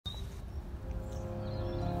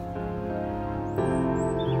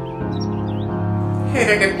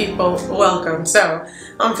Hey there, good people, welcome. So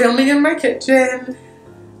I'm filming in my kitchen.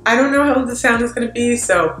 I don't know how the sound is going to be,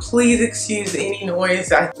 so please excuse any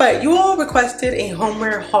noise. But you all requested a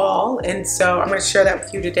homeware haul, and so I'm going to share that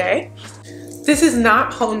with you today. This is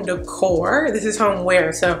not home decor, this is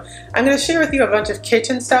homeware. So I'm going to share with you a bunch of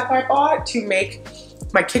kitchen stuff I bought to make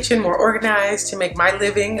my kitchen more organized, to make my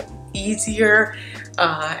living easier,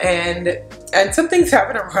 and some things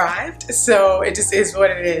haven't arrived, so it just is what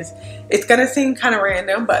it is. It's gonna seem kind of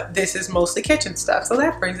random, but this is mostly kitchen stuff, so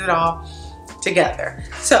that brings it all together.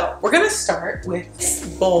 So we're gonna start with this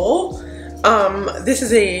bowl. This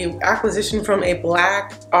is a acquisition from a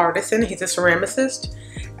black artisan. He's a ceramicist,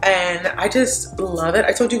 and I just love it.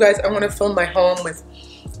 I told you guys I want to film my home with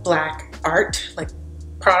black art, like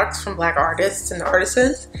products from black artists and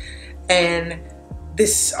artisans, and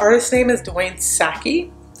this artist's name is Dwayne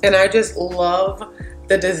Saki, and I just love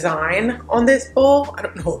the design on this bowl. I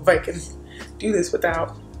don't know if I can do this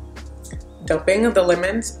without dumping the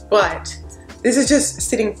lemons, but this is just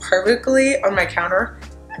sitting perfectly on my counter,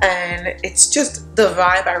 and it's just the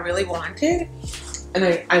vibe I really wanted,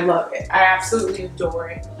 and I love it. I absolutely adore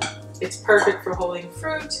it. It's perfect for holding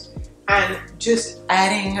fruit and just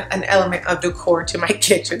adding an element of decor to my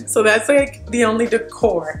kitchen. So that's like the only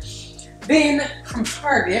decor. Then from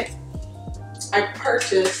Target, I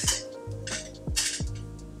purchased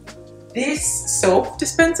this soap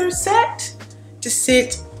dispenser set to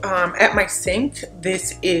sit at my sink.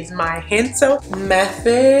 This is my hand soap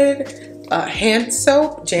method, hand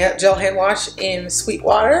soap, gel hand wash in sweet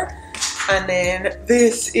water. And then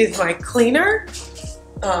this is my cleaner,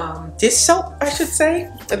 dish soap, I should say.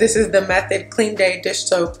 This is the Method Clean Day dish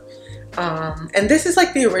soap. And this is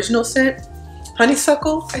like the original scent,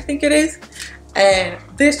 honeysuckle, I think it is. And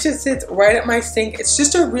this just sits right at my sink. It's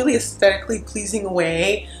just a really aesthetically pleasing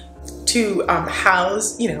way to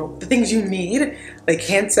house, you know, the things you need, like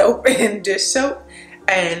hand soap and dish soap.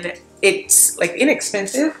 And it's like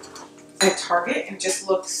inexpensive at Target and just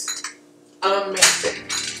looks amazing.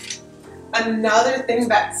 Another thing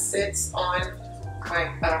that sits on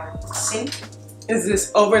my sink is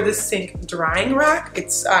this over the sink drying rack.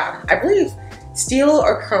 It's I believe steel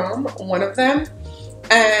or chrome, one of them,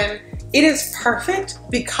 and it is perfect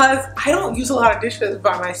because I don't use a lot of dishes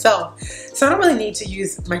by myself, so I don't really need to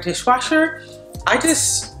use my dishwasher. I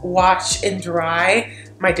just wash and dry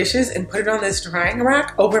my dishes and put it on this drying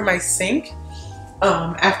rack over my sink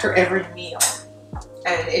after every meal,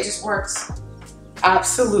 and it just works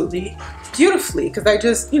absolutely beautifully because I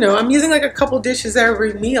just, you know, I'm using like a couple dishes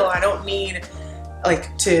every meal. I don't need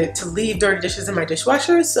like to leave dirty dishes in my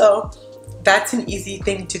dishwasher, so that's an easy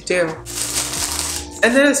thing to do.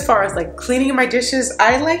 And then as far as like cleaning my dishes,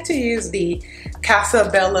 I like to use the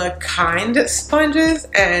Casabella Kind sponges,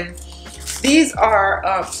 and these are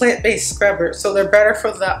plant-based scrubbers, so they're better for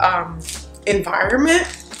the environment.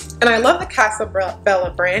 And I love the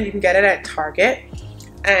Casabella brand. You can get it at Target.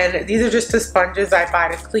 And these are just the sponges I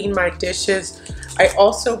buy to clean my dishes. I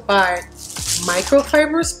also buy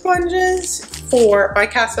microfiber sponges by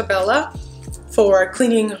Casabella for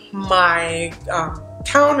cleaning my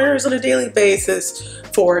counters on a daily basis,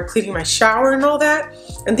 for cleaning my shower and all that.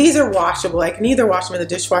 And these are washable. I can either wash them in the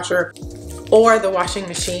dishwasher or the washing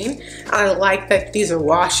machine. I like that these are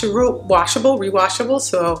washable, rewashable,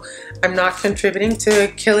 so I'm not contributing to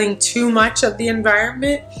killing too much of the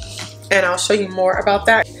environment. And I'll show you more about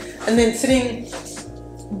that. And then sitting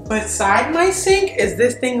beside my sink is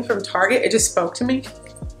this thing from Target. It just spoke to me.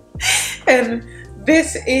 And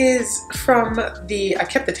this is from I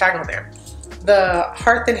kept the tag on there, the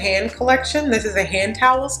Hearth and Hand collection. This is a hand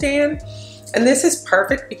towel stand. And this is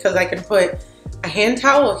perfect because I can put a hand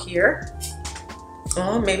towel here.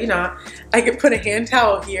 Oh, maybe not. I could put a hand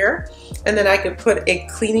towel here, and then I could put a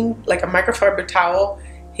cleaning, like a microfiber towel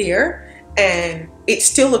here. And it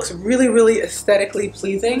still looks really, really aesthetically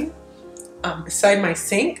pleasing beside my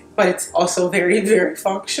sink, but it's also very, very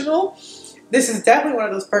functional. This is definitely one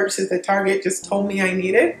of those purchases that Target just told me I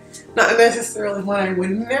needed. Not necessarily one I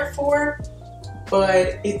went in there for,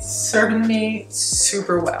 but it's serving me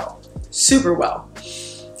super well, super well.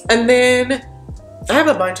 And then I have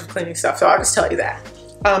a bunch of cleaning stuff, so I'll just tell you that.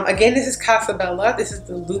 Again, this is Casabella. This is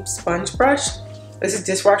the loop sponge brush. This is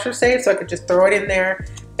dishwasher safe, so I could just throw it in there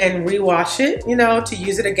and rewash it, you know, to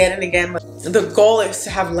use it again and again. The goal is to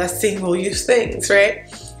have less single-use things,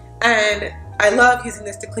 right? And I love using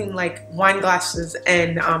this to clean like wine glasses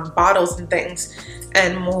and bottles and things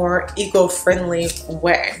in a more eco-friendly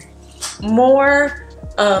way. More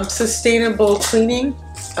sustainable cleaning.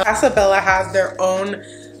 Casabella has their own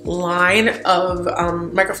line of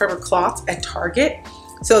microfiber cloths at Target.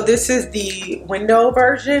 So this is the window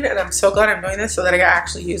version, and I'm so glad I'm doing this so that I can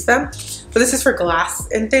actually use them. But this is for glass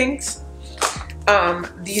and things.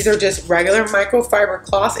 These are just regular microfiber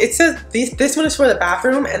cloths. It says this one is for the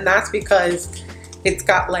bathroom, and that's because it's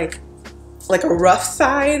got like a rough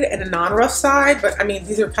side and a non-rough side. But I mean,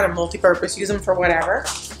 these are kind of multi-purpose. Use them for whatever.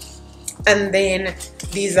 And then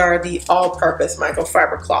these are the all-purpose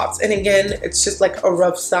microfiber cloths. And again, it's just like a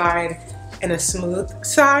rough side and a smooth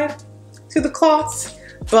side to the cloths.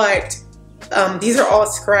 But these are all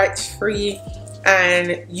scratch-free,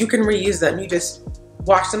 and you can reuse them. You just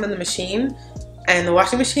wash them in the machine and the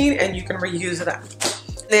washing machine, and you can reuse them.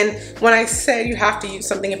 Then when I said you have to use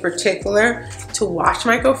something in particular to wash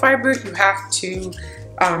microfiber, you have to,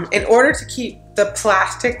 in order to keep the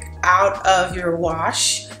plastic out of your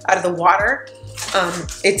wash, out of the water,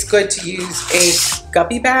 it's good to use a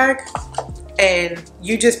guppy bag, and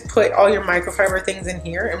you just put all your microfiber things in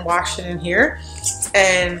here and wash it in here,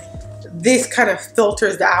 and this kind of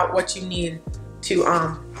filters out what you need to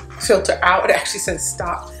filter out. It actually says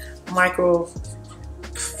stop micro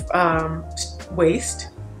waste.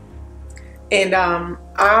 And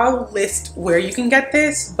I'll list where you can get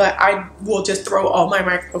this, but I will just throw all my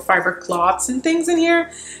microfiber cloths and things in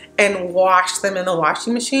here and wash them in the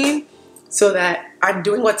washing machine so that I'm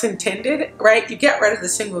doing what's intended, right? You get rid of the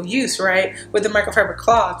single use, right, with the microfiber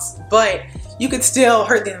cloths, but you could still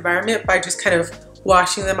hurt the environment by just kind of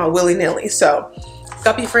washing them out willy-nilly. So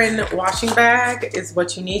Guppy Friend washing bag is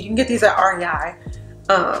what you need. You can get these at REI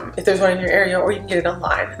if there's one in your area, or you can get it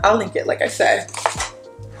online. I'll link it, like I said.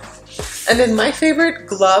 And then my favorite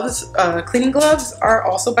gloves, cleaning gloves, are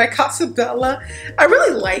also by Casabella. I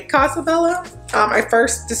really like Casabella. I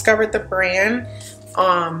first discovered the brand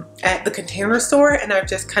at the Container Store, and I've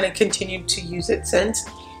just kind of continued to use it since.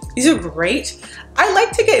 These are great. I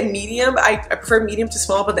like to get medium. I prefer medium to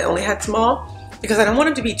small, but they only had small because I don't want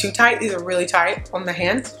them to be too tight. These are really tight on the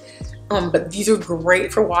hands. But these are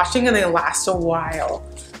great for washing, and they last a while.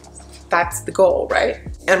 That's the goal, right?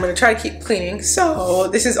 And I'm gonna try to keep cleaning. So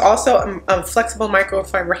this is also a flexible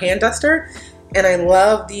microfiber hand duster, and I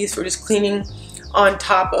love these for just cleaning on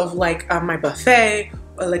top of like my buffet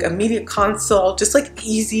or like a media console, just like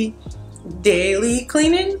easy daily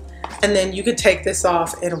cleaning. And then you could take this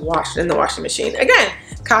off and wash it in the washing machine. Again,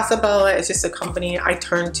 Casabella is just a company I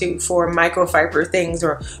turn to for microfiber things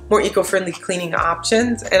or more eco-friendly cleaning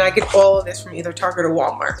options. And I get all of this from either Target or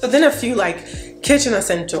Walmart. So then a few like kitchen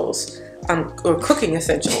essentials or cooking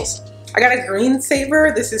essentials. I got a green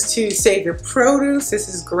saver. This is to save your produce. This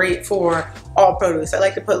is great for all produce. I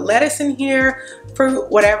like to put lettuce in here, fruit,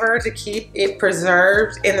 whatever, to keep it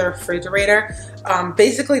preserved in the refrigerator.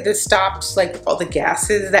 Basically this stops like all the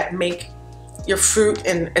gases that make your fruit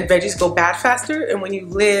and veggies go bad faster. And when you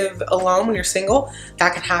live alone, when you're single,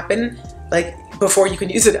 that can happen like before you can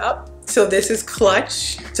use it up. So this is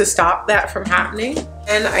clutch to stop that from happening.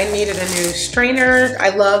 And I needed a new strainer. I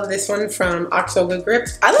love this one from OXO Good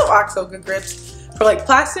Grips. I love OXO Good Grips for like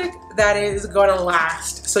plastic that is gonna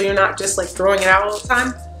last. So you're not just like throwing it out all the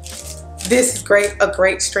time. This is great, a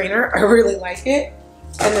great strainer. I really like it.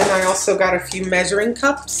 And then I also got a few measuring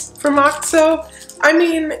cups from OXO. I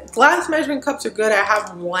mean, glass measuring cups are good. I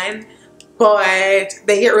have one, but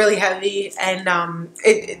they get really heavy and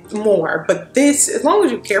more. But this, as long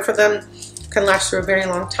as you care for them, can last for a very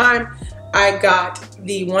long time. I got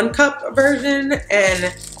the 1 cup version, and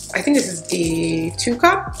I think this is the 2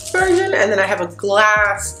 cup version. And then I have a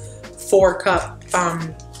glass 4 cup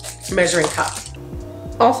measuring cup.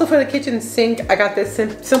 Also for the kitchen sink, I got this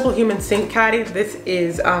Simple Human Sink Caddy. This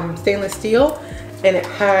is stainless steel, and it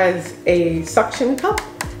has a suction cup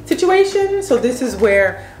situation. So this is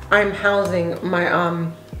where I'm housing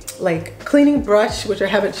my like cleaning brush, which I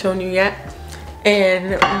haven't shown you yet,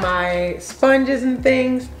 and my sponges and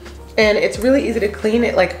things. And it's really easy to clean.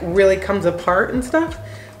 It like really comes apart and stuff.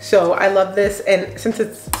 So I love this, and since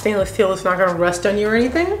it's stainless steel, it's not gonna rust on you or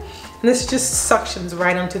anything. And this just suctions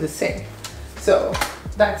right onto the sink. So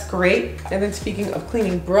that's great. And then speaking of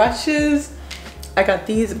cleaning brushes, I got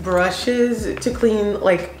these brushes to clean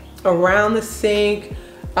like around the sink.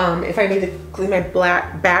 If I need to clean my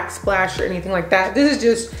black backsplash or anything like that. This is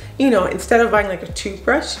just, you know, instead of buying like a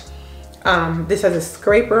toothbrush, this has a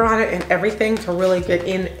scraper on it and everything to really get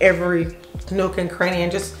in every nook and cranny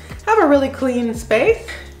and just have a really clean space.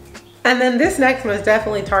 And then this next one is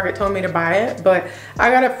definitely Target told me to buy it, but I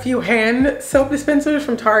got a few hand soap dispensers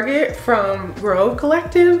from Target from Grove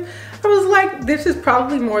Collective. I was like, this is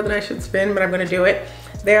probably more than I should spend, but I'm gonna do it.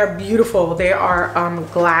 They are beautiful. They are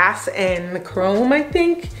glass and chrome, I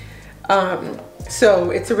think. So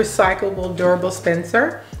it's a recyclable, durable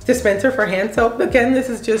dispenser. dispenser for hand soap. Again, this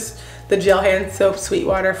is just the gel hand soap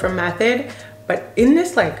Sweetwater from Method, but in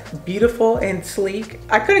this like beautiful and sleek.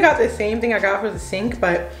 I could have got the same thing I got for the sink,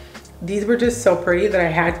 but these were just so pretty that I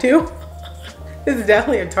had to. This is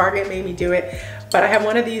definitely a Target made me do it, but I have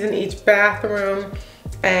one of these in each bathroom,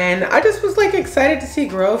 and I just was like excited to see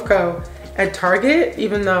Grove Co at Target,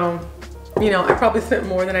 even though, you know, I probably spent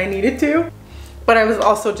more than I needed to. But I was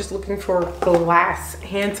also just looking for glass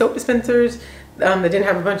hand soap dispensers that didn't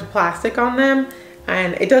have a bunch of plastic on them.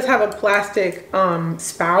 And it does have a plastic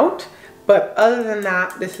spout, but other than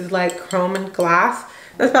that, this is like chrome and glass.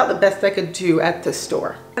 That's about the best I could do at the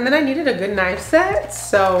store. And then I needed a good knife set,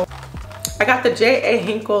 so I got the J.A.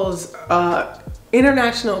 Hinkle's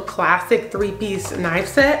International Classic 3-piece knife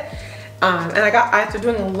set. And after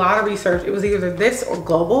doing a lot of research, it was either this or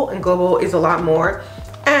Global, and Global is a lot more.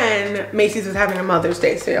 And Macy's was having a Mother's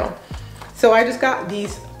Day sale. So I just got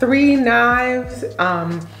these 3 knives.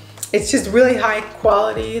 It's just really high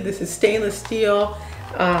quality. This is stainless steel,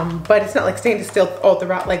 but it's not like stainless steel all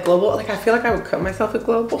throughout like Global. Like I feel like I would cut myself at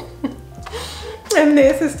Global. And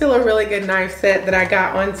this is still a really good knife set that I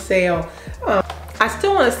got on sale. I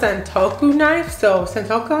still want a Sentoku knife,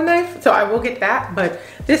 so I will get that, but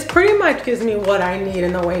this pretty much gives me what I need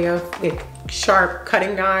in the way of like sharp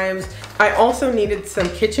cutting knives. I also needed some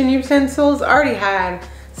kitchen utensils. I already had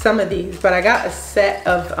some of these, but I got a set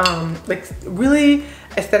of like really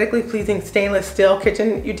aesthetically pleasing stainless steel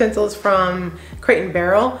kitchen utensils from Crate &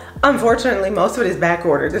 Barrel. Unfortunately, most of it is back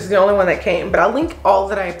ordered. This is the only one that came, but I'll link all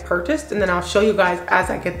that I purchased and then I'll show you guys as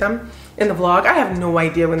I get them in the vlog. I have no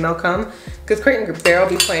idea when they'll come because Crate & Barrel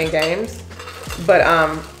be playing games. But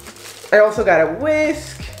I also got a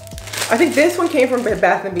whisk. I think this one came from Bed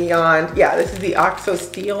Bath & Beyond. Yeah, this is the Oxo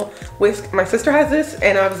Steel whisk. My sister has this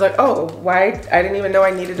and I was like, oh, why? I didn't even know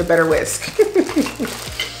I needed a better whisk.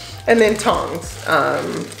 And then tongs,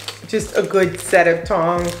 just a good set of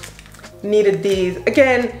tongs. Needed these.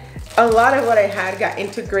 Again, a lot of what I had got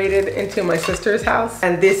integrated into my sister's house.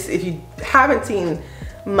 And this, if you haven't seen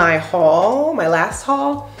my haul, my last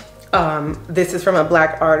haul, this is from a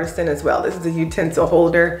black artisan as well. This is a utensil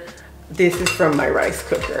holder. This is from my rice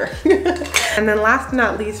cooker. And then last but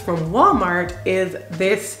not least from Walmart is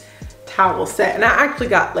this towel set. And I actually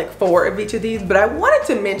got like 4 of each of these, but I wanted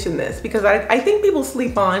to mention this because I think people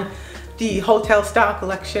sleep on the hotel style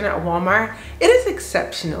collection at Walmart. It is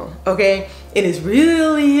exceptional, okay? It is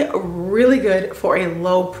really, really good for a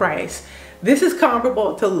low price. This is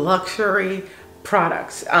comparable to luxury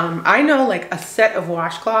products. I know like a set of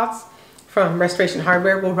washcloths from Restoration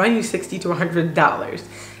Hardware will run you $60 to $100.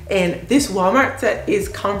 And this Walmart set is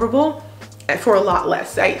comparable for a lot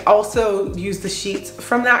less. I also use the sheets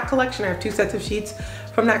from that collection. I have 2 sets of sheets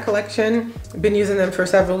from that collection. I've been using them for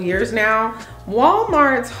several years now.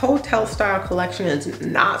 Walmart's hotel style collection is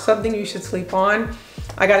not something you should sleep on.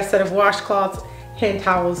 I got a set of washcloths, hand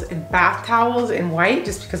towels, and bath towels in white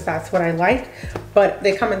just because that's what I like. But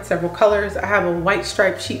they come in several colors. I have a white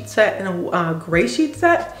striped sheet set and a gray sheet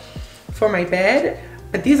set for my bed.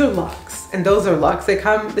 But these are luxe and those are luxe.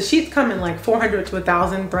 The sheets come in like 400 to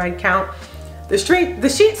 1,000 thread count. The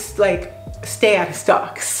sheets like stay out of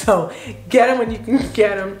stock, so get them when you can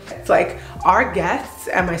get them. It's like our guests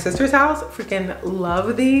at my sister's house freaking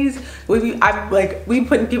love these. We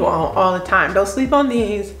putting people on all the time. Don't sleep on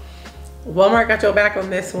these. Walmart got your back on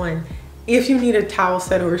this one. If you need a towel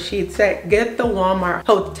set or a sheet set, get the Walmart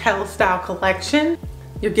hotel style collection.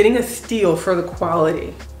 You're getting a steal for the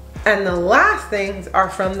quality. And the last things are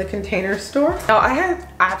from the Container Store. Now I have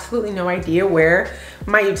absolutely no idea where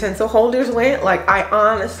my utensil holders went. Like I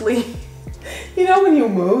honestly, you know when you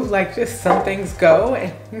move, like just some things go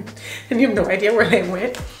and you have no idea where they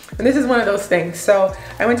went. And this is one of those things. So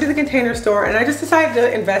I went to the Container Store and I just decided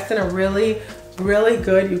to invest in a really, really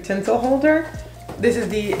good utensil holder. This is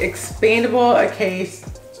the expandable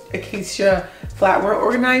Acacia flatware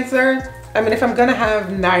organizer. I mean, if I'm gonna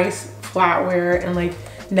have nice flatware and like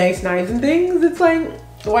nice knives and things, it's like,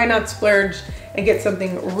 why not splurge and get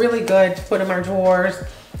something really good to put in my drawers.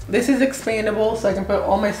 This is expandable, so I can put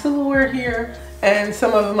all my silverware here and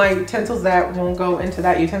some of my utensils that won't go into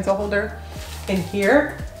that utensil holder in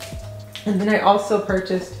here. And then I also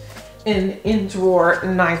purchased an in-drawer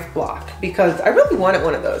knife block because I really wanted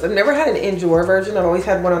one of those. I've never had an in-drawer version. I've always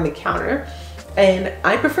had one on the counter and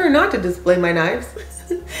I prefer not to display my knives.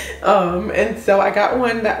 And so I got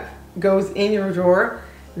one that goes in your drawer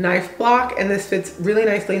knife block, and this fits really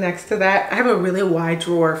nicely next to that. I have a really wide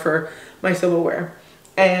drawer for my silverware,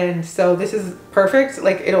 and so this is perfect.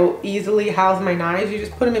 Like it'll easily house my knives. You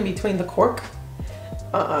just put them in between the cork.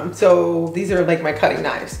 So these are like my cutting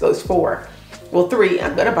knives, those 4. Well, 3.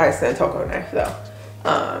 I'm gonna buy a Sentoku knife though.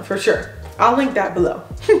 for sure. I'll link that below.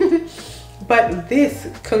 But this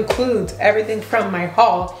concludes everything from my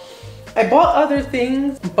haul. I bought other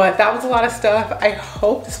things, but that was a lot of stuff. I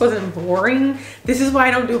hope this wasn't boring. This is why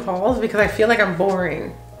I don't do hauls, because I feel like I'm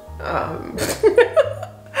boring.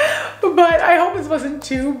 But I hope this wasn't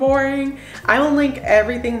too boring. I will link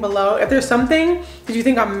everything below. If there's something that you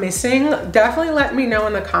think I'm missing, definitely let me know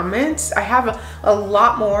in the comments. I have a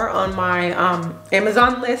lot more on my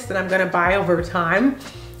Amazon list that I'm gonna buy over time.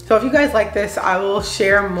 So if you guys like this, I will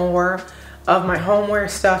share more of my homeware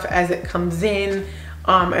stuff as it comes in.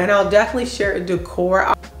 And I'll definitely share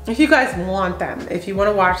decor if you guys want them. If you want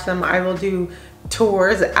to watch them, I will do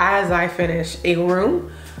tours as I finish a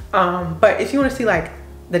room. But if you want to see like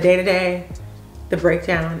the day-to-day, the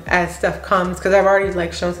breakdown as stuff comes, because I've already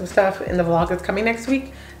like shown some stuff in the vlog that's coming next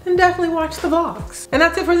week, then definitely watch the vlogs. And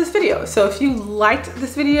that's it for this video. So if you liked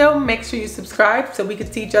this video, make sure you subscribe so we can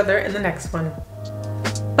see each other in the next one.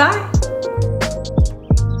 Bye.